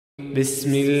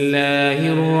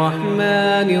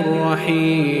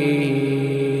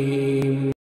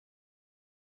बिस्मिल्लाहिर्रहमानिर्रहीम।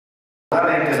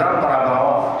 इंतजाम बराबर हो,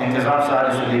 इंतजाम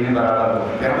सारी सुलीमी बराबर हो।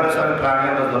 पेपर सारे प्राणी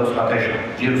बस दो उसका तेज,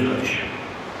 जी उसका तेज।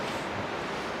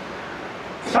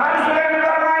 सारी सुलीमी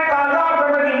बराबर बाजार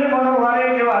में नहीं मनोवारे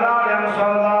के वाला यम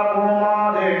सौदा कुमा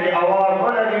दे के आवाज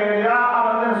बोलेगे या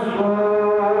अमन सू।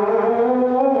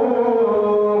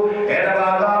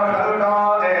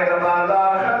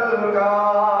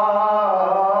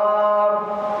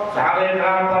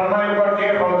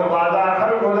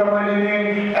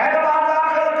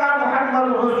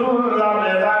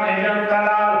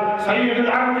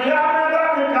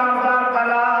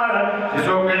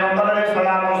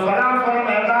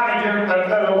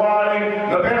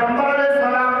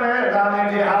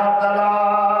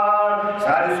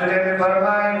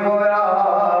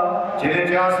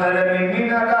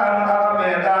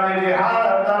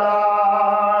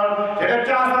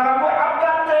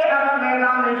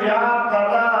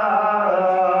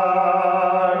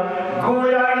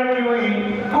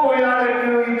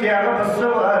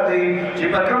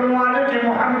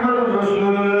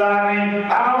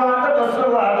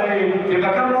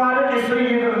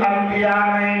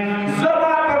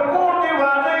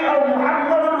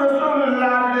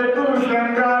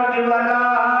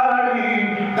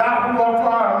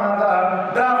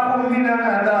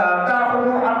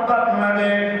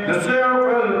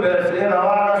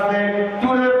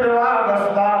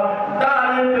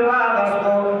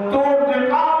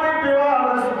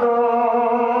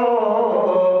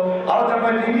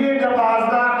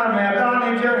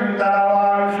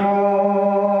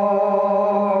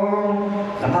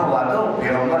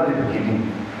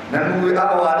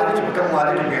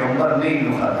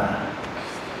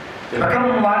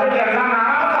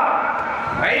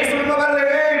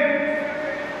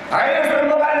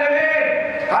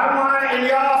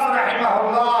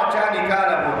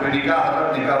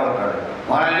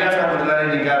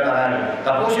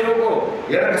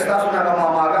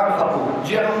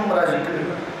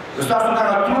 Qesam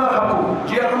Nazam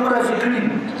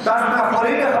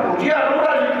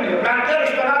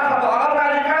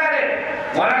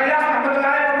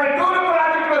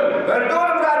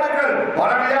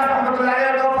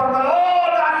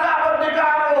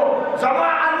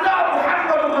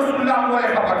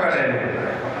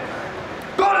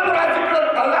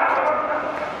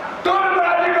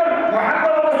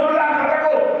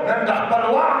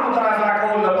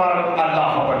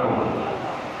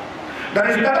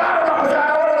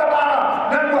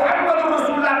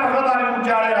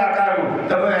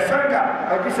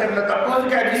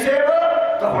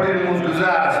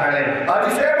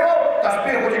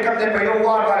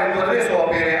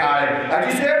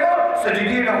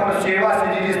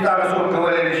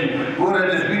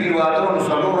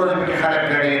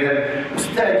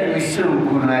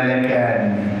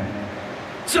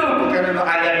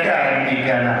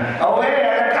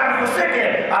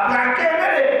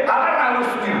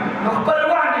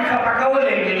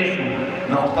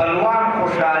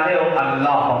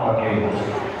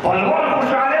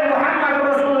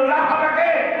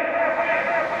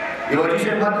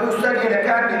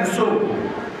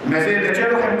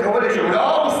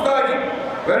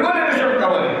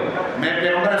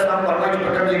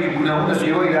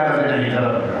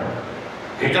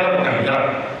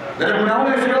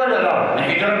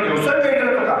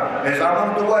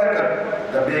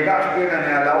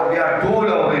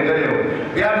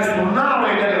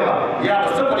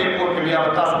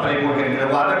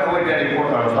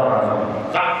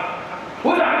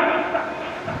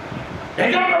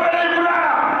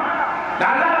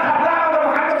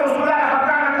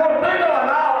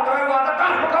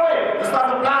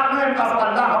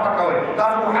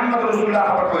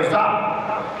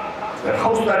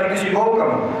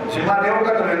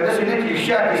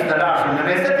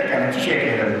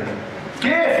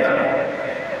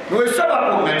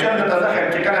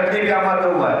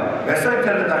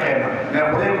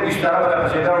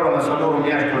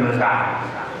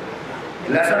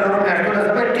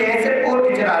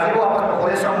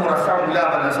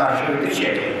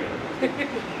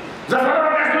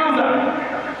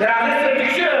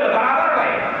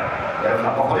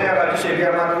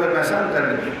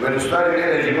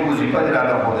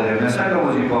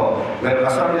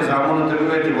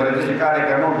तबीयत वरद शिकार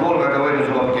करनो डोल गगवे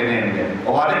जुबाब के ने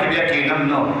और वाले की बिया की नम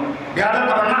नो बिया दा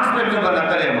तमन्नास में जो बना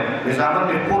करे निजाम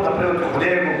में को तपरे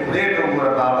खुदे को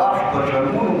गोरा बाबा पर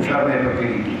शर्मून शर्म में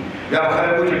पकड़ी की या खरे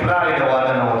कुछ प्लारे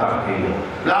दवादा न होता थे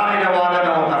प्लारे दवादा न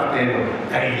होता थे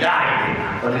इलाही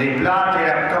और ये प्लारे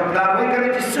कम प्लार वही करे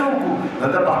जिससे को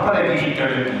मतलब बापा ने भी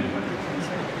कर दी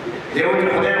देव जी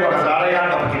खुदे को हजारे या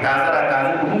तो किताब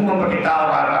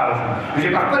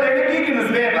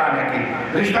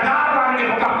रिश्तेदार बन के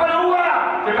कपल हुआ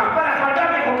कि कपल खड़ा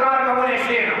के पुकार का वो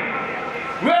शेर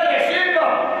को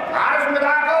आरस में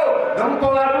लाको तुमको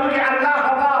मालूम कि अल्लाह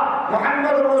खता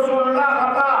मोहम्मद रसूलुल्लाह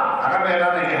खता अगर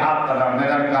मैदान जिहाद कर रहा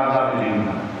मैदान कारवां की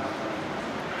जीना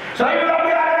सही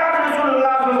नबी आया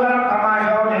रसूलुल्लाह सल्लल्लाहु अलैहि वसल्लम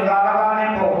तमाशा और निजाराने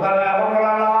पोकल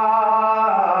ओकला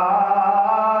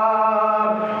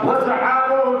वो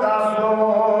सहाबो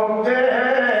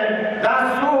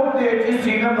दासों दे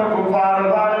किसी ने कुफार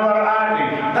वाले वर आके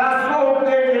दासों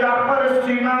दे जिला पर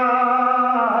सीना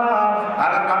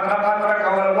अगर कतरा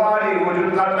कवलवाड़ी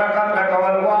वजूद कतरा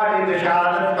कवलवाड़ी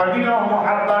शहादत पढ़िनो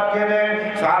मोहब्बत के ने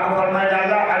साहब फरमाया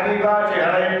अल्लाह हबीबा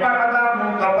चेहरे पकड़ा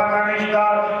मुंह का पकड़ा निष्ठा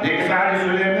एक सारी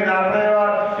सुलेमी ना प्रेवा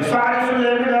सारी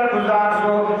सुलेमी ना गुजार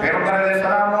सो पैगंबर अलैहि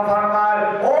सलाम फरमाए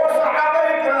ओ सहाबा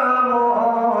इकरामो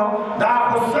दा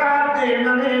खुसात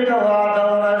नने दवा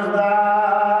दौरजदा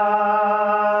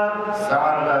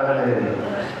सारा गले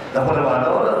दवा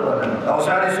दौरजदा और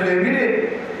सारी सुलेमी ने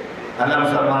अल्लाह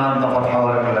मुसलमान दा फतह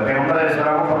और कला पैगंबर अलैहि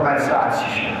सलाम फरमाए सात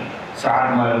शीशा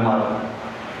सात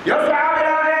मालूमात यो साहब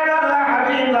अल्लाह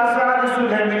हबीब साद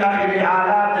सुलह मिन आखिरी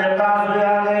हालात देता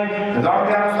हुआ गए गांव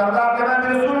के सरदार के नबी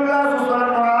रसूलुल्लाह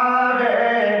सल्लल्लाहु अलैहि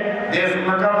वसल्लम देश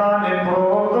में कमाने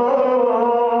प्रोदो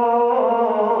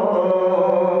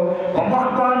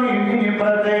मखबानी बिनी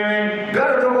पड़ते में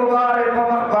गर्द गुबारे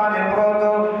मखबाने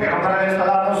प्रोदो पैगंबर अलैहि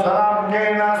सलाम के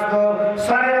नास्तो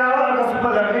सारे आवाज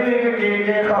पर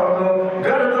के खाओ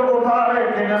गर्द गुबारे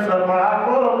के नसबा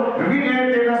को विने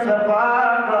के नसबा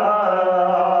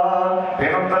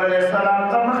सलाम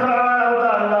तमखरा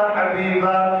अल्लाह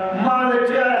हबीबा माल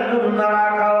चालू नरा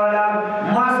कवला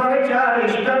मासर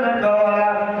चारिष्टन कवला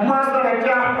मासर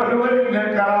चापलवल न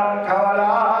कवला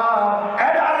ऐ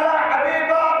अल्लाह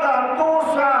हबीबा दा तू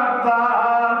साबा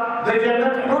द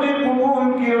जन्नत हुरी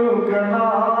कबूल कियो कना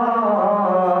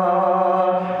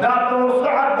दा तू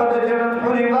साबा द जन्नत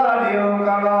हुरी वालियो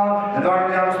कना दौड़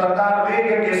के सरदार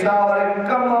बेगे के सावर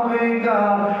कम बेगा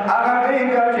अगर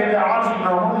बेगा जे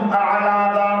आसनहुम अला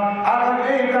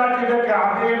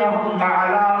لهم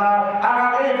أعلاها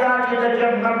أعيدا كده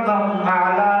جنت لهم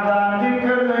أعلاها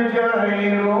نکل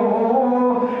جائرو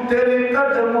تیرے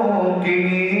قدموں کے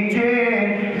نیچے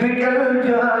نکل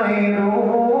جائرو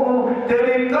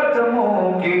تیرے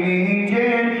قدموں کے نیچے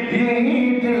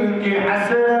یہی دل کی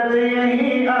حسرت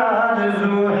یہی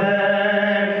آرزو ہے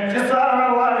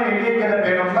جسارہ والے لے کر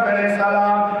پیغمبر علیہ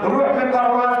السلام روح میں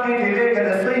پرواز کی لے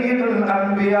کر سید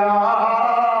الانبیاء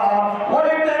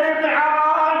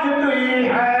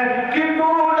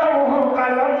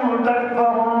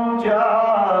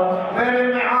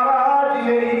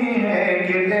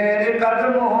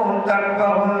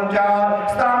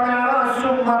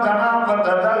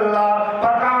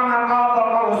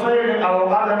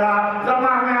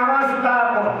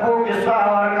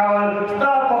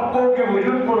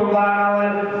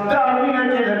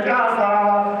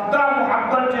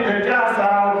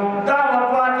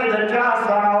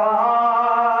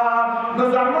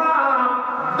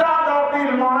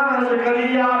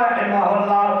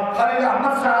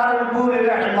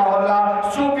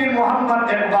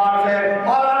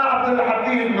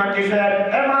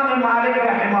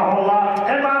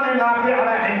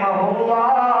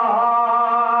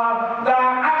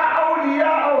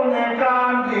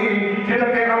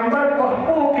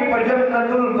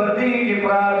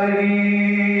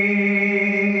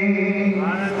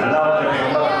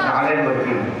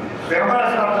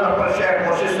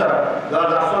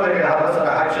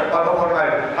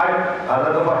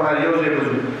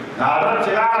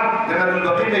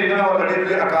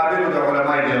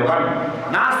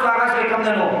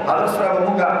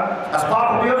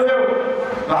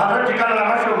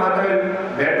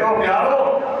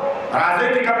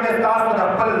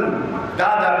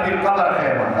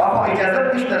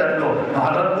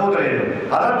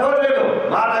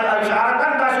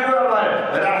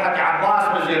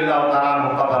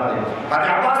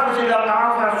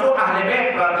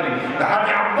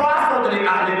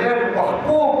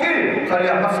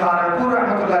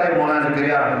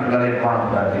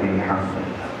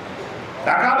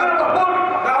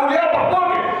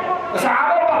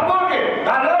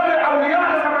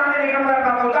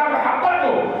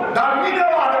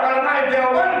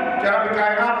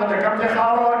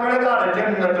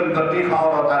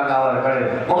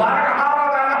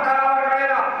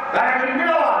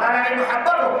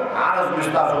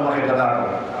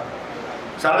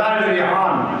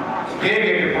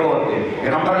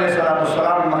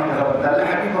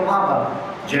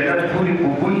जन्नत पूरी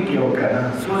कबूल की होकर ना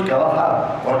सोच के वफा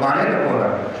कुर्बानी तक हो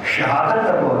रहा शहादत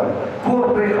तक हो रहा कोर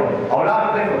पे हो औलाद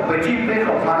पे हो बच्ची पे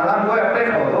हो खानदान को पे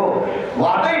हो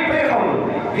वादे पे हो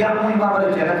بیا موږ ما ول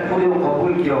جنت پورې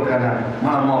قبول کیو کنه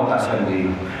ما موت اسندي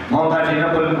موت چې نه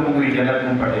بل کوم جنت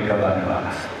مون پټه کا باندې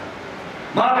واپس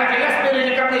ما ته چې اس په دې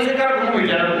کې ذکر کوم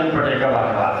جنت مون پټه کا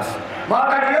باندې واپس ما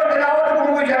ته یو تلاوت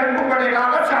کوم جنت مون پټه کا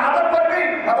شهادت پر گئی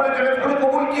خبر جنت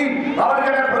قبول کی اور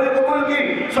جنت قبول کی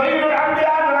سید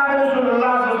الانبیاء جناب رسول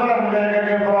الله صلی الله علیه وسلم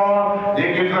کے فرمان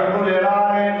دیکھیں رسول اللہ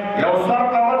نے یو سر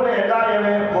کا اور ہدایت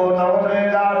میں کو اور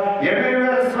ہدایت یہ بھی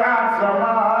سات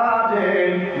سماج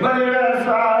بل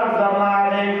سات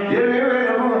زمان یہ بھی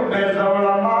روح پہ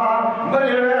علماء بل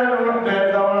روح پہ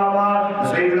علماء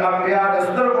سید الانبیاء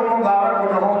دستر کو مبارک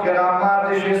ہو کرامات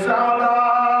شہزادہ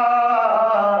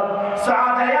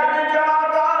سعادہ یعنی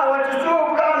جادا وجسوب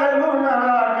کا لہن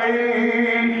راکی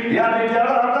یعنی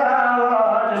جادا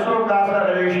وجسوب کا سر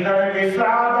رشتہ کی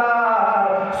سعادہ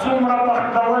سمرہ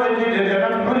بختور جل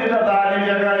جنت بری لداری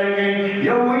جگہ گئی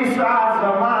یوی سعاد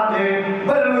زمانے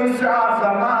بلوی سعاد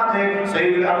زمانے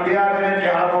سید الانبیاء نے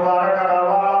جہاں مبارک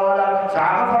روا والا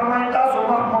صحابہ فرمائتا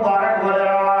سمخ مبارک وجہ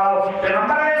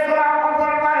پیغمبر علیہ السلام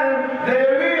فرمائے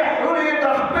دیوی حوری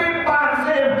تخبیب پان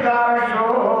سے ابکار شو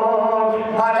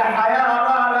مال حیاء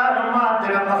والا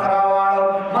نماتل مخراوارو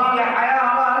مال حیاء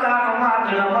والا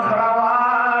نماتل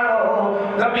مخراوارو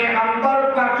پیغمبر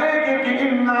پکے کہ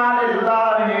انا للہ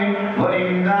و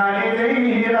انا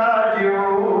الیہ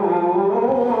راجعون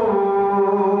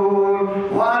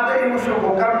وعدہ وشو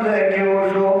کم لے کے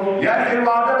وشو یا کہ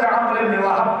وعدہ عمر بن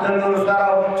وحب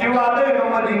دلوسرو چی وعدہ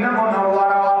مدینہ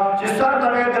منورہ چی سر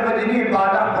تبیت مدینی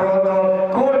بادہ پروتو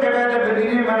کور تبیت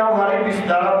مدینی منوری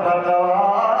بستر پرتو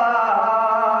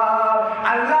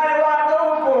اللہ وعدہ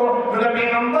کو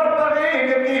پیغمبر پکے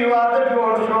کہ وعدہ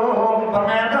جوڑ شو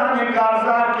میدان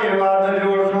کارزار کے وعدہ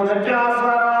جوڑ شو کیا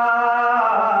سرا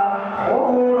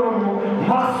حور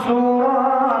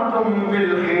محصورات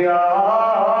بالخيار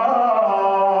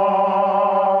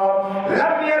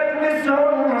لم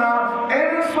يطمسهن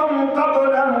انس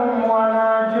قبلهم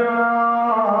ولا جان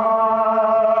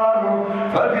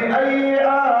فبأي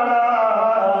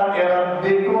آلاء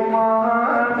ربكما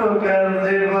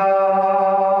تكذبان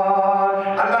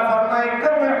اللہ فرمائے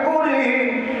کم حوری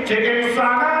کہ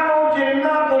انسانانو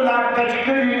جنات لا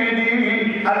تشکری دی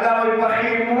اللہ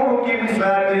پخیمو کی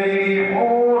مثالی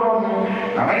حور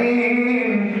عین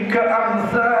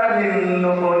كأمثال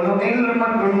اللؤلؤ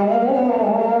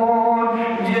المكنون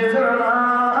جزاء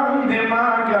بما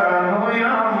كانوا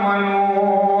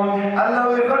يعملون اللہ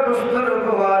غٹسترگ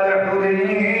والے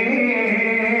حوری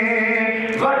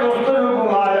غٹسترگ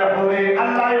والے حوری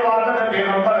اللہ وعدہ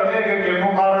پیغمبر دے کے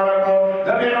مقرر کو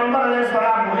پیغمبر علیہ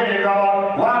السلام دے گا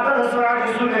وعدہ سراج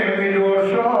سنے میں جوڑ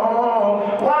شو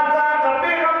وعدہ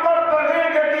پیغمبر پڑھے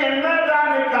گا کہ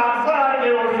میدان کافر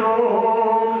کے شو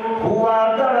ہوا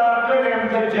درا کرم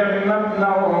تے جنت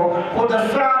نہ ہو خود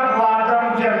سعد وعدم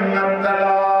جنت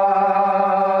تلا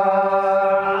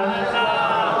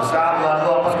سعد وعدہ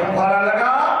واپس کم پارا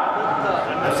لگا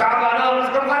سعد وعدہ واپس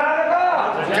کم پارا لگا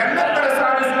جنت تر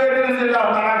سعد سنے رضی اللہ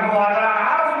تعالیٰ کو وعدہ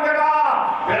عرض میں گا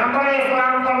پیغمبر علیہ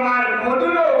السلام فرمائے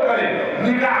مدلو کرے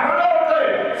نکاح لو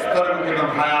کرے سترگ کے دم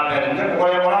حیاء پہنے جب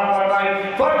کوئی قرآن فرمائے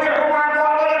فرقحوا ما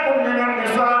طاب لكم من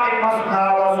النساء مثنى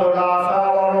وثلاث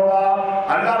ورباع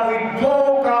اللہ وی دو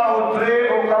کا اترے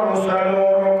کا وسلو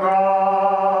کا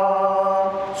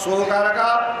سو کا لگا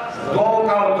دو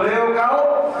کا اترے کا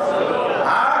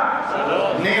ہاں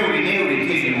نیوری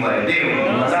تیزی ہوئے نیوری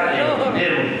مزا نیوری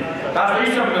تاسو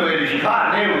اسم میں ویلی شکا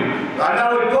نیوری اللہ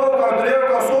وی دو کا اترے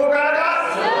کا سو کا لگا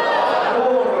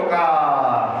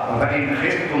فإن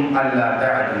خفتم ألا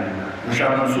تعدلوا مش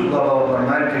منصوب بابا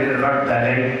وبرمائل تريد رد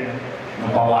عليه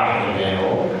مقواحد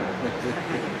له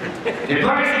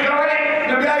إبراهيم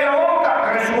سكوالي نبيا يوكا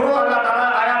كان شروع الله تعالى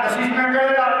آيات سيسنا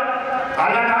كذا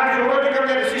الله تعالى شروع كم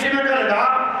ده سيسنا كذا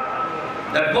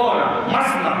دبونا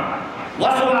مسنا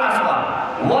وثلاثة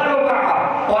ورباع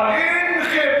وإن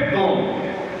خفتم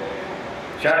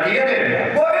شرطية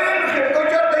ده وإن خفتم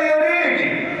شرطية ريجي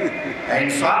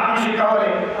إنسان مش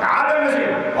كوالي عدم مش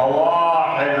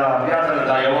واحدة بيأتل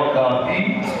دا يوكا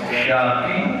بي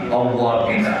شاكي أو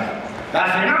وابينا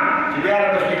لاسنا تبيارا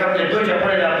بسكي كم ده دو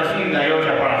چپڑے دا بسين دا يو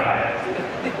چپڑا خايا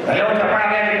دا يو چپڑا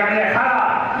بيأتي كم ده خلا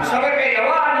مسابق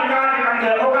يوان نکاح كم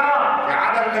ده ہوگا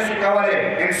عدم مش كوالي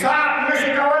إنسان مش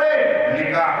كوالي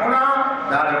نکاحنا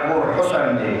دا دکور حسن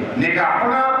دي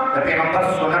نکاحنا دا پیغمبر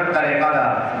سنت طریقہ دا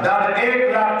دا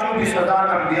 1,24,000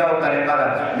 انبیاء طریقہ دا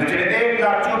نجھے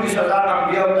 1,24,000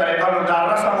 انبیاء طریقہ دا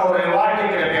رسم اور رواج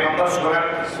کے پیغمبر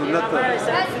سنت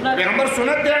پیغمبر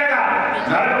سنت دے گا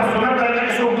گھر پر سنت دے گا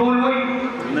سوک دول ہوئی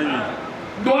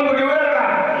دول بگے ہوئے گا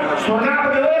سنت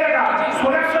بگے ہوئے گا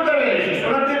سنت سے دے گا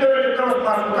سنت دے گا تو اس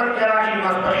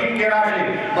ماسپخین کے راشی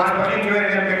ماسپخین کی ویرے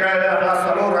نے کہا ہے اللہ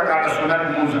سلو رکعت سنت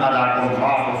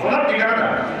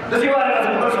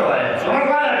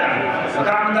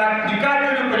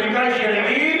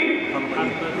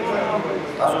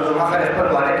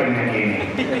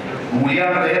مولا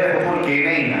به د کور کې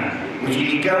نه نه چې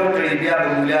نکاح وکړي بیا به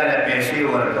مولا له پیسې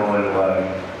ورکول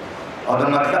غواړي او د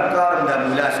مطلب کار د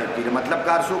مولا صاحب دی د مطلب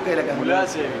کار څوک کوي لکه مولا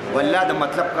صاحب والله د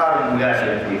مطلب کار مولا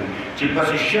صاحب دی چې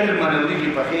پسې شل منوري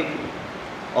کې پخې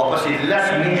او پسې لس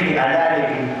میخي حلالې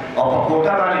کړي او په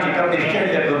کوټه باندې چې کوم د شل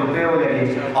لکه روپۍ ولګي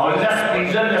او لس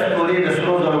پنځلس تولې د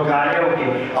سرو زرو کاڼې وکړي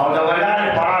او د ولاړې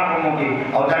خوراک هم وکړي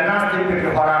او د ناستې پکې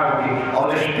خوراک وکړي او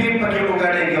د شپې پکې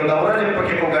وګډېږي او د ورځې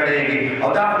پکې وګډېږي او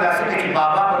دا خو داسې دی چې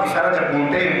بابا پکې سره د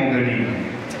کونټۍ هم وګډېږي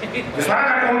چې سره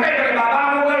د کونټۍ پکې بابا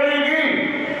هم وګډېږي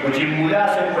او چې مولا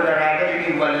صاحب ورله راغلي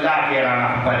وي والله کې رانه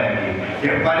خپله کړي چې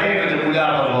خپلې نو د مولا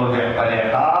په زور دی خپلې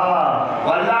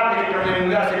والله کې کوم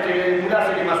مولا صاحب چې مولا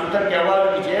صاحب د مسعودر کې اواز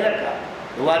وکړي چې هلکه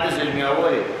د واده زلمي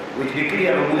اولې وایي چې لیکلي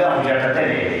هغه مولا خو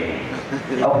جاټتلی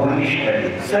دی او خو نشته دی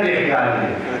څه دې خیال دی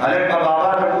هلک به بابا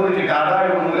ته ګوري چې دادا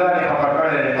یو مولا دې خبر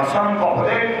کړی دی قسم په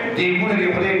خدای دیګونه دې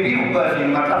خدای بیخ باسي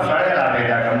مطلب سړی را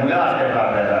پیدا کړه مولا صاحب را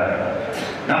پیدا کړه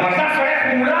نه مطلب سړی خو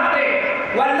مولا دی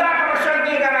والله که په شل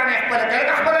دېګه رانه خپله کوي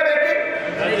که خپله به یې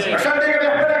کوي په شل دېګه به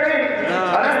یې خپله کوي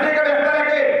په لس دېګه به یې خپله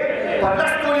کوي په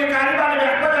لس تولې کاري باندې به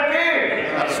یې خپله کوي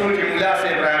څو چې مولا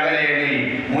صاحب راغلی دی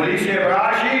مولي صاحب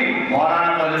راشي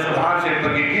مولانا فضل سبحان صاحب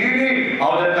پکې کېږي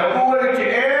او درته ووایي چې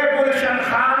ای ګلشن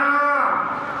خانه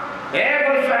ای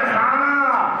ګلشن خانه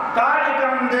تا چې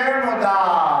کوم دی نو دا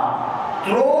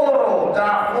ترورو دا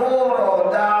خورو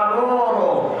دا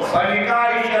رورو په نکاح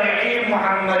شرعي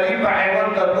محمدي په عوض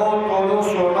د 2 تولو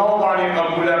سونو باندې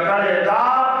قبوله کړې ده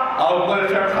او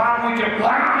ګلشن خان مو چې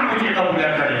پلان مو چې قبوله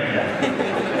کړې ده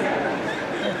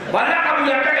والله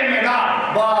قبوله کړې مې ده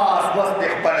بس وس دې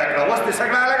خپله کړه وس دې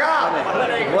څنګه لګا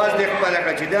وس دې خپله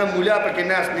کړه چې دا مولا پکې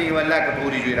ناست نه وي والله که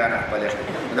پورې جوړ رانه خپله کړه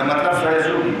دا مطلب سړی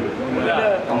څوک دی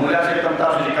او مولا صاحب کوم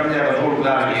تاسو چې کوم دی هغه زوړ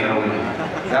پلار کې راولي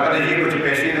هغه د دې چې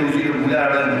پیسې نه وځي د مولا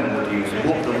اړه نه وځي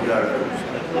وخت د مولا اړه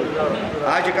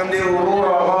आज कम दे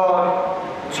और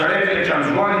सड़े के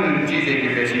चंद्रवान चीजें की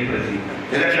पैसे प्रति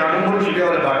जैसे शानूर चिड़े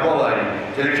वाले बाटवा वाले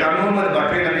जैसे शानूर में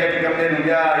बाटवे नबिया के कम दे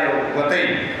नबिया गोते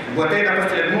गोते ना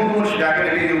बस नूर नूर चिड़ा के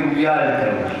नबी नबिया लेते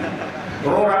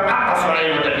रोरा आप सड़े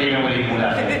होते पीने वाली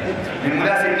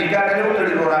मुला से निकाह करे वो तो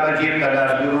रोरा का जेब का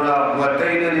दास रोरा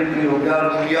गोते ने लिपी हो गया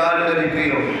नबिया ने लिपी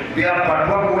हो बिया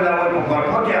बाटवा बोला वो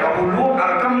बाटवा क्या अब लोग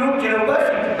अकम लोग चलो बस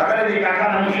अगर निकाह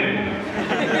का मुझे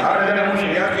هذا أنا مش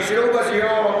يعني شنو بس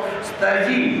يو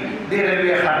استاجي دير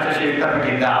اللي خاطر شيء تبقى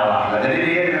الدعوة هذا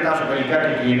اللي يجي نتاسو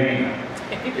بالكاتي كيني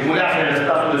يقول أحسن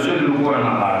نتاسو لسول الأمور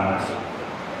مع الناس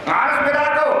عارف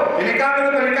بداته اللي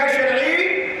كانوا بالكاء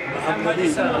شرعي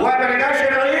وبالكاء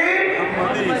شرعي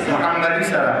محمدي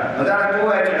سرا هذا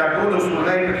هو يتقول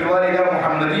سنة بكوالي يا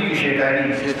محمدي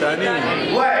شيطاني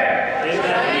وين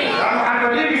يا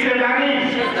محمدي شيطاني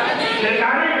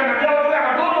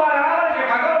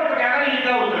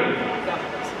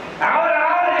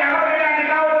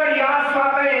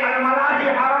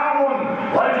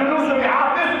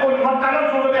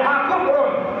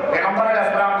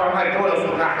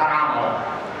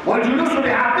والجلوس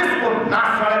بها فسق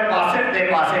ناصر القاسد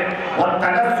لقاسد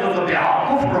والتلذذ بها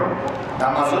كفر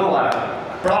تمزو والا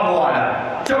برافو والا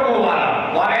چوکو والا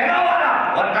وغیرہ والا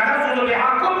والتلذذ بها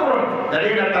كفر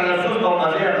دلیل تلذذ و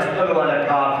مزید استل والا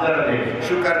کافر دے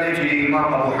شکر دے چی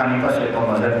امام ابو حنیفہ سے تو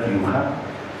مذہب کیوں ہے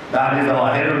داہل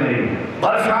ظواہر نہیں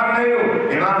برشان نہیں ہو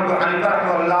امام ابو حنیفہ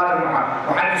رحمہ اللہ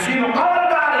محدثین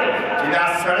قول دارے چیزا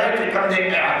سڑے چی کم دے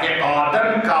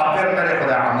اعتقادن کافر نرے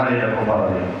خدا عمل جب بر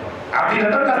دے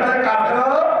عقیدتاً دخل کافر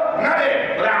نہ دے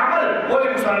بلے عمل بولے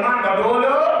مسلمان بدولو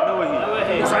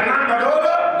مسلمان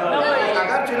بدولو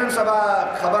اگر چنن سبا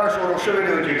خبر شروع شوئے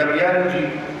دے ہوچی دبیانو جی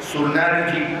سرنانو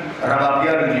جی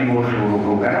ربابیانو جی وہ شروع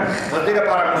ہوگا نا بس دیگا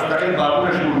پارا مستقل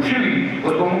بابون شروع شوئی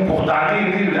اس کو مون پختانی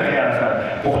نہیں لخیار سر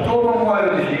پختو بمو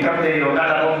آئیو دیسی کم دے یو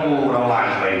دادا بمو روان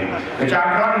شوئی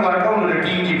چاکران ورکاؤنو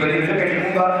لٹین جی بلی فکر چی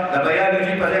مونگا دبیانو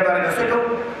جی پزے بارے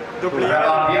بسکو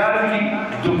ربابیانو جی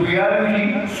دوبیانو جی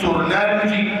سرنانو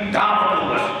جی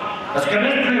داپتو بس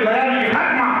کنیس کوئی بیانو جی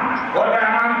حکمہ اور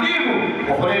بیامان دیگو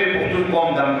بخورے پختون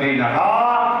قوم دم گئی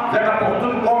نها زکا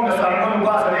پختون قوم سرمن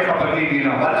باس ریخا پکی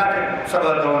دینا واللہ کے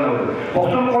سبر دونو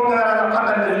پختون قوم دا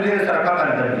قتل نزدی سر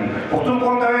قتل دردی پختون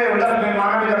قوم دا وی لس میں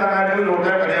مانا بھی لگا ناجوی روٹے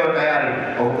کرے ہو تیاری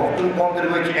اور پختون قوم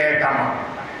دا وی چی ایٹاما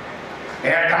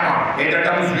ایٹا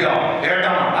دمزویا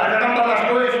ایٹاما آل دم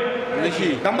برداشت ہوئیش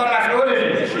نمبر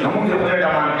لاشولیش نمون جو خودے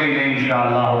دمان کے لئے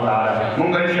انشاءاللہ تعالی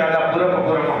مونگا انشاءاللہ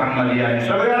پورا محمدیہ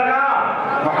سبی لگا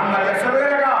محمدیہ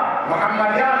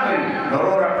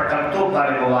ضرور پٹمتو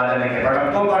بارے بوادا لکھے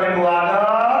پٹمتو بارے بوادا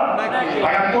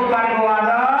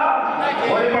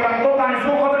وہی پٹمتو بارے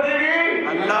سو خبر دے گی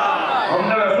اللہ ہم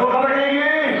نے سو خبر دے گی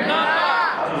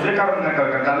ذکر نہ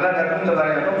کر اللہ کا تم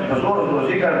بارے تم زور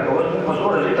ذکر کو اوس په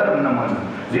زور ذکر نه مانه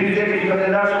ځینې ځای کې چې کوم دی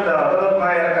راشو د حضرت ما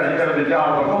یې لکه ذکر بجاه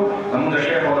وکړو زمونږ د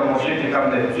شیخ او د مرشد چې کوم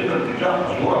دی ذکر بجاه په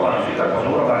زوره باندې ذکر په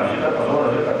زوره باندې ذکر په زوره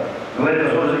ذکر نو وایي په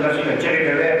زوره ذکر چې چغې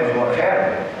کوې په زور خیر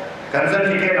کنزل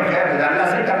چې کوې نو خیر دی د الله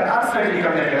ذکر هر سړي چې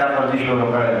کوم دی خلاف ورزي شروع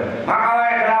کړی ما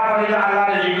کوئ خلاف ورزي د الله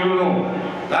د ذکرونو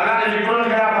د الله د ذکرونو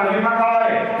خلاف ورزي ما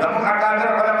کوئ زمونږ اکابر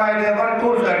علماء دیوبند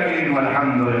ټول ذاکرین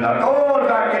والحمدلله ټول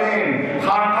ذاکرین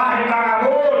خانقاه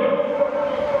کاغور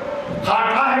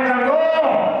خانقاه کاغور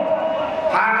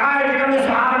خانقاه چې کوم دی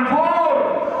سهارنپور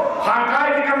خانقاه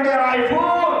چې کوم دی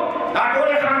رایپور دا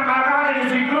ټولې خانقاهګانې د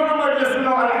ذکرونو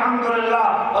مجلسونو الحمدلله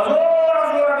په زوره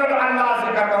زوره به د الله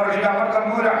ذکر کوو رشید احمد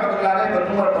کمبوي رحمت الله علیه به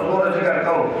دومره په زوره ذکر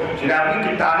کوو چې د هغوی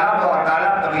کې طالب او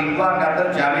طالب د هندوان د اندر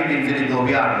جامې پینځلې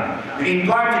دوبیان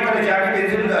هندوان چې کله جامې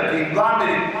پینځلې د هندوان د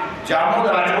جامو د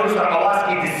راچول سره اواز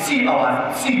کې د سی اواز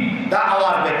سی دا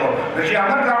اواز به کوو رشید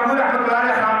احمد کمبوي رحمت الله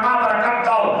علیه خانقاه برکت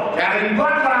دا و چې هغه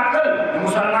هندوان به راتلل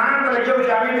مسلمانان به د یو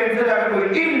جامې پینځلې هغه به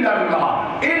وایي الا الله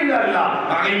الا الله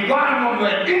هغه هندوان به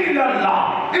وایي الا الله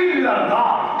الا الله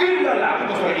الا الله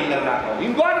تاسو الا الله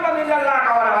هندوان باندې الا الله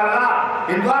کوله الله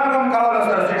هندوان کوم کوله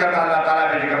سره ذکر الله تعالی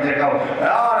به کوم دی کوو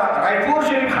رایپور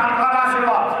شریف خانقاه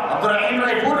راشوا عبدالرحیم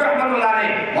رایپور رحمت الله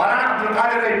علیه مولانا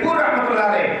عبدالقادر رایپور رحمت الله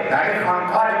علیه دا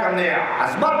خانقاه کوم دی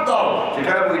عظمت دا چې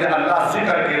کله وي د الله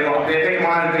ذکر کړو په دې کې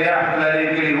مولانا ذکریا رحمت الله علیه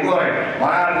کې وګورئ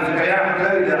مولانا ذکریا رحمت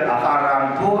الله علیه د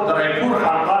اخرامپور د رایپور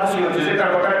خانقاه شي چې ذکر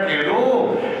وکړ کېدو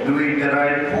دوی د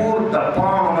رایپور د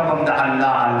پاڼو نه د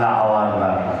الله الله आवाज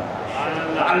راځي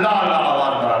الله الله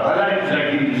आवाज راځي بلای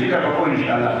ذکر وکړو ان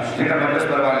شاء الله ذکر مجلس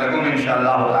پر باندې کوم ان شاء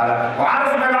الله تعالی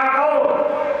وعرض لگاو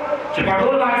چې په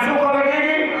ټول باندې شو کوي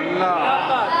الله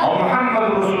او محمد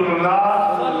رسول الله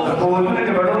د قوتونو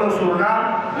کې په ټول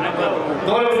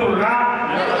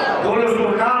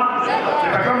رسولنا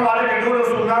چې کوم والے کې ټول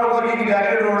رسولنا وګوري چې دا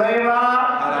ډوړای وا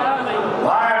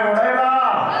وای ډوړای وا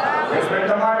اس په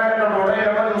تمام نه ډوړای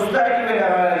له مستای کې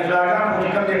ځاګه چې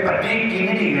کوم دې پټي کې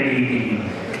نه دی غړي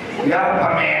یا په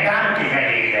میدان کې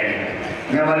غړي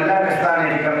نو الله کستانه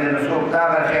چې کوم دې رسول تا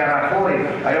خیره خوري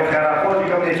ایو خیره خوري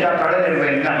کوم دې چې کړل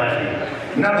وي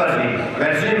نه بسي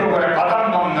ورسې په قدم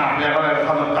باندې نه هغه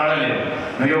خبر کړل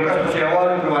نو یو کس په اواز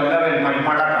کې والله ول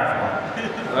مجمع ډاکا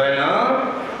وینا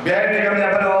بیا دې کوم دې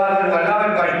په اواز والله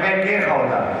ول بشمه کې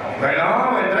خودا وینا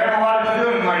درې اواز ته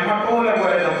مجمع کوله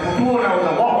کوله د فطور او د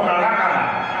وحو نه راکړه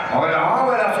او هغه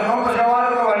ول څنګه په اواز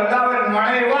والله ول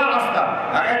مړې واغستا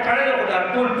هغه کړل دا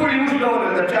ټول پولی وشته ول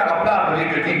د چا خپل په دې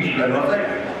کې ټینګ شي ورته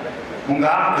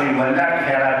مونږه په والله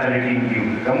خیرات درې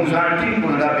کوم ځان ټینګ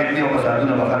کول دا په دې او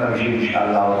ساتنه وکړه ان شاء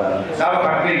الله تعالی دا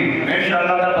وکړي ان شاء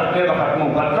الله